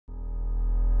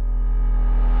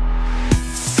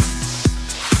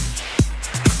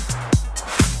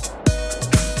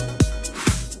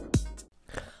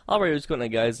Alright, what's going on,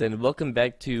 guys, and welcome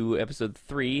back to episode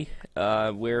 3,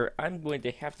 where I'm going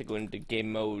to have to go into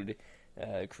game mode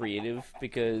creative,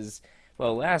 because,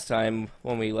 well, last time,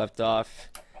 when we left off,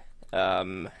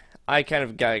 I kind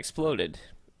of got exploded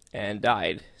and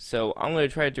died. So I'm going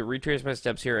to try to retrace my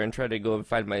steps here and try to go and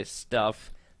find my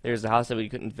stuff. There's the house that we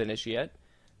couldn't finish yet,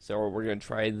 so we're going to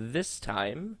try this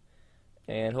time,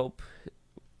 and hope,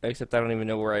 except I don't even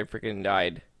know where I freaking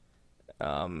died.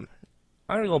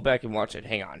 I'm gonna go back and watch it.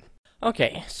 Hang on.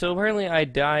 Okay, so apparently I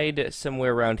died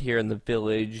somewhere around here in the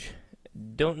village.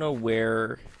 Don't know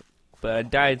where, but I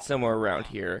died somewhere around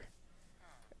here.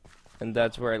 And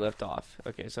that's where I left off.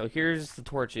 Okay, so here's the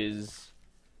torches.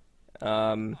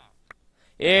 There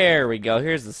we go.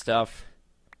 Here's the stuff.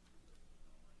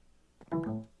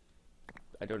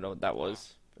 I don't know what that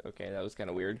was. Okay, that was kind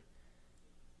of weird.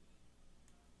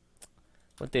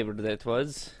 What day that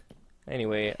was.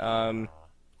 Anyway,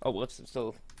 oh, whoops, I'm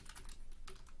still...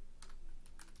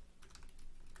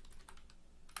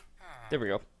 There we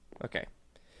go. Okay.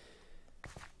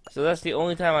 So that's the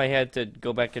only time I had to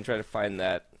go back and try to find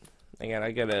that. Again,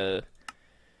 I gotta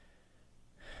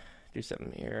do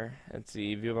something here. Let's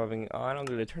see, view bobbing on. I'm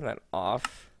gonna turn that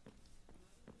off.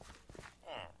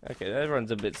 Okay, that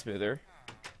runs a bit smoother.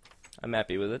 I'm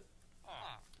happy with it.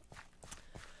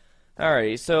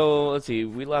 Alrighty, so let's see,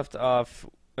 we left off...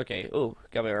 Okay, oh,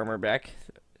 got my armor back.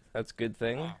 That's a good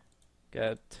thing.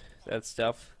 Got that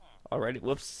stuff already.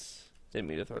 Whoops. Didn't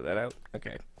mean to throw that out.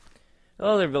 Okay.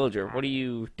 Hello there, villager. What do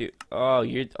you do? Oh,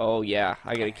 you're... Oh, yeah.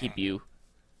 I gotta keep you.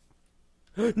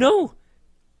 No!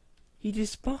 He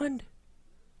just spawned.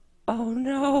 Oh,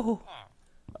 no.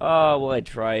 Oh, well, I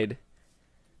tried.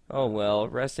 Oh, well.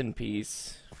 Rest in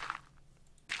peace.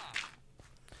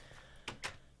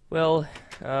 Well,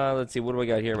 let's see. What do I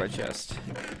got here in my chest?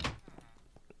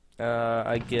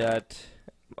 I got...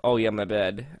 Oh yeah, my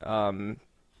bad.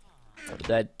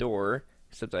 That door,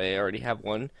 except I already have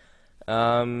one.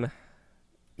 You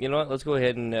know what? Let's go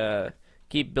ahead and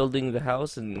keep building the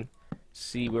house and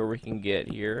see where we can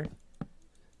get here.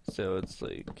 So it's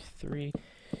like 3.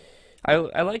 I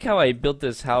like how I built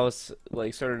this house.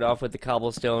 Like started off with the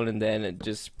cobblestone and then it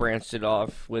just branched it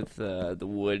off with the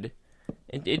wood.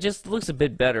 It just looks a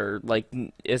bit better. Like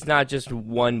it's not just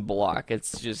one block.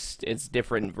 It's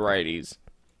different varieties.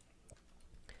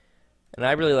 And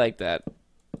I really like that.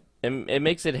 It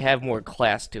makes it have more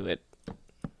class to it.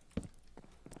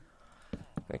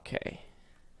 Okay.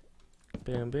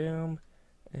 Boom, boom.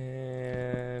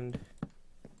 And...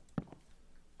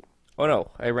 Oh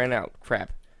no, I ran out.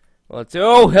 Crap. Well, let's...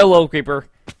 Oh, hello, creeper!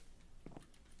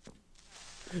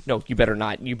 No, you better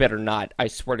not. You better not. I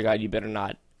swear to God, you better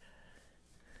not.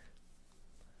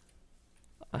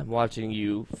 I'm watching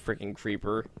you, freaking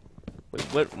creeper. Wait,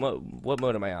 what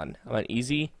mode am I on? I'm on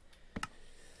easy?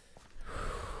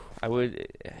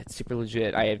 It's super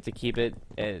legit. I have to keep it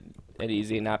at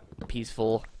easy, not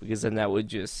peaceful, because then that would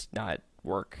just not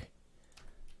work.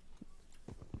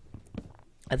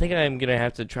 I think I'm gonna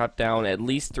have to chop down at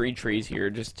least 3 trees here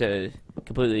just to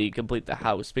completely complete the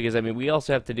house, because I mean we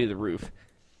also have to do the roof.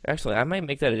 Actually, I might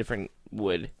make that a different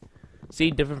wood.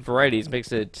 See, different varieties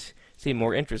makes it seem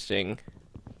more interesting,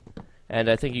 and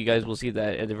I think you guys will see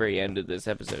that at the very end of this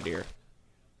episode here.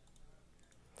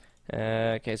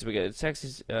 Okay, so we got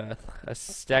a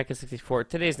stack of 64.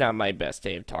 Today's not my best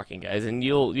day of talking, guys, and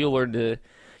you'll learn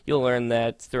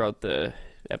that throughout the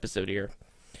episode here.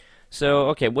 So,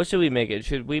 okay, what should we make it?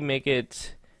 Should we make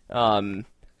it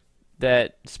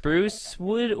that spruce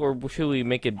wood, or should we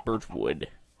make it birch wood?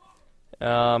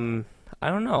 I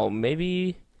don't know.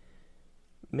 Maybe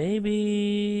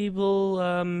we'll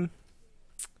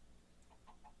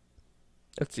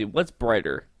let's see. What's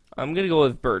brighter? I'm gonna go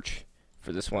with birch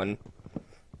for this one.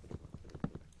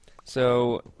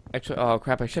 So, actually, oh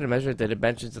crap, I should have measured the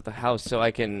dimensions of the house so I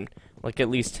can, like, at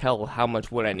least tell how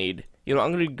much wood I need. You know,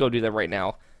 I'm gonna go do that right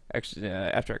now, actually,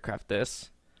 after I craft this.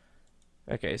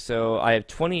 Okay, so I have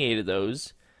 28 of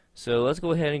those. So let's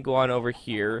go ahead and go on over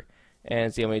here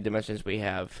and see how many dimensions we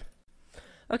have.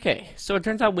 Okay, so it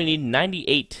turns out we need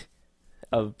 98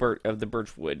 of the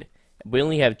birch wood. We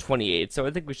only have 28, so I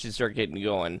think we should start getting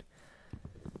going,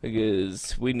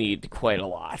 because we need quite a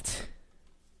lot.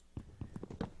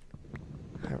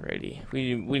 Alrighty,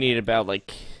 we need about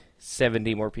like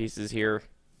 70 more pieces here.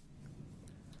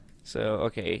 So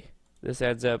okay, this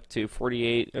adds up to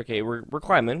 48. Okay, we're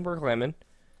climbing.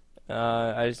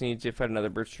 I just need to find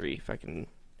another birch tree if I can.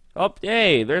 Oh,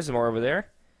 hey, there's some more over there.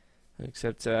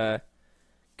 Except kind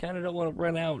of don't want to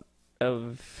run out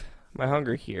of my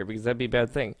hunger here, because that'd be a bad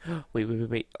thing.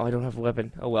 Wait. Oh, I don't have a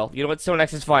weapon. Oh well. You know what? Stone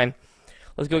axe is fine.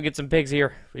 Let's go get some pigs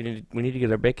here. We need to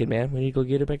get our bacon, man. We need to go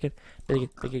get our bacon. Bacon,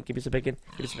 give me some bacon.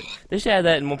 Give me some bacon. They should add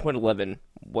that in 1.11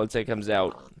 once it comes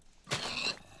out.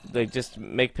 Like, just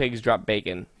make pigs drop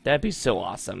bacon. That'd be so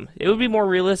awesome. It would be more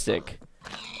realistic.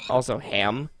 Also,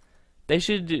 ham. They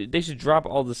should drop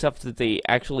all the stuff that they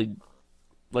actually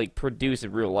like produce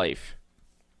in real life.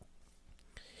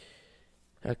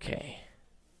 Okay.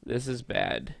 This is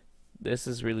bad. This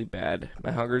is really bad.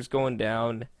 My hunger's going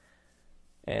down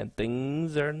and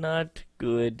things are not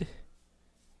good.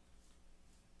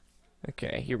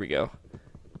 Okay, here we go.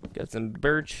 Got some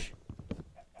birch.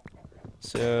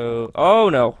 So, oh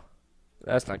no.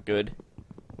 That's not good.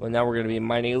 Well, now we're going to be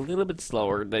mining a little bit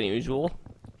slower than usual.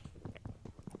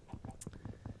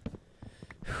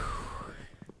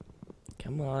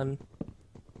 Come on.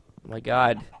 Oh my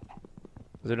god.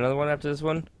 Is there another one after this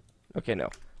one? Okay, no.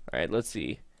 Alright, let's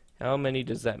see. How many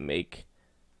does that make?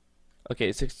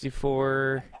 Okay,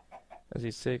 64. Let's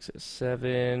see, 6,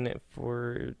 7,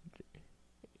 4,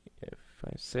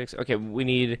 5, 6. Okay, we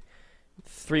need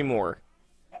 3 more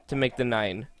to make the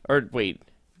 9. Or, wait,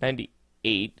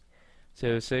 98.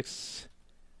 So, 6,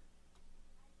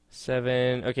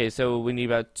 7. Okay, so we need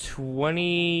about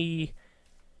 20.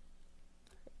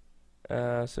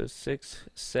 So 6,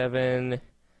 7,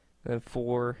 then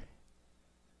 4.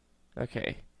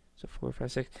 Okay, so 4,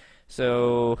 5, 6.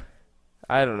 So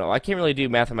I don't know. I can't really do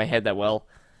math in my head that well.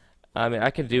 I mean, I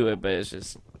can do it, but it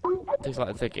takes a lot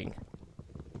of thinking.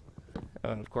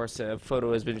 And of course, a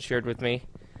photo has been shared with me.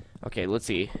 Okay, let's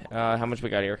see. How much we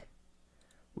got here?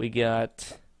 We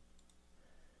got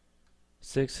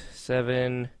 6,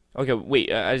 7. Okay,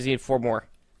 wait. I just need 4 more.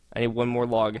 I need 1 more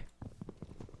log.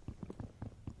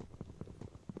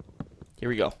 Here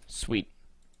we go. Sweet.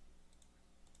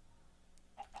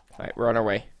 Alright, we're on our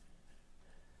way.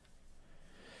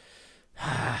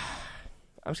 I'm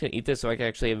just gonna eat this so I can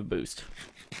actually have a boost.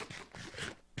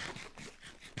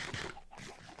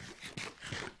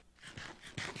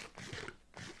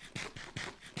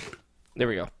 There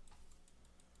we go.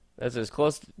 That's as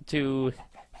close to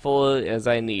full as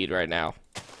I need right now.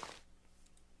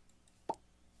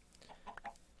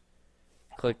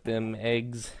 Click them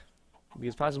eggs.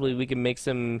 Because possibly we can make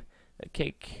some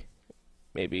cake.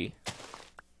 Maybe.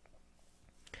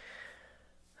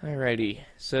 Alrighty.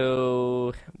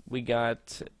 So we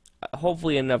got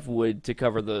hopefully enough wood to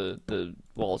cover the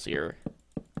walls here.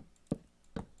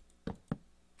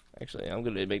 Actually, I'm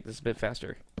going to make this a bit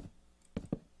faster.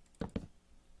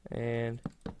 And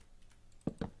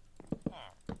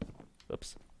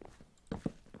oops.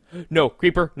 No,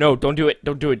 creeper! No, don't do it!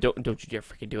 Don't do it! Don't you dare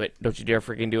freaking do it! Don't you dare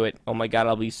freaking do it! Oh my god,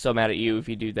 I'll be so mad at you if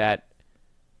you do that.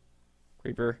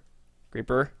 Creeper.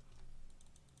 Creeper.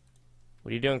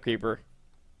 What are you doing, creeper?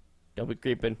 Don't be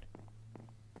creeping.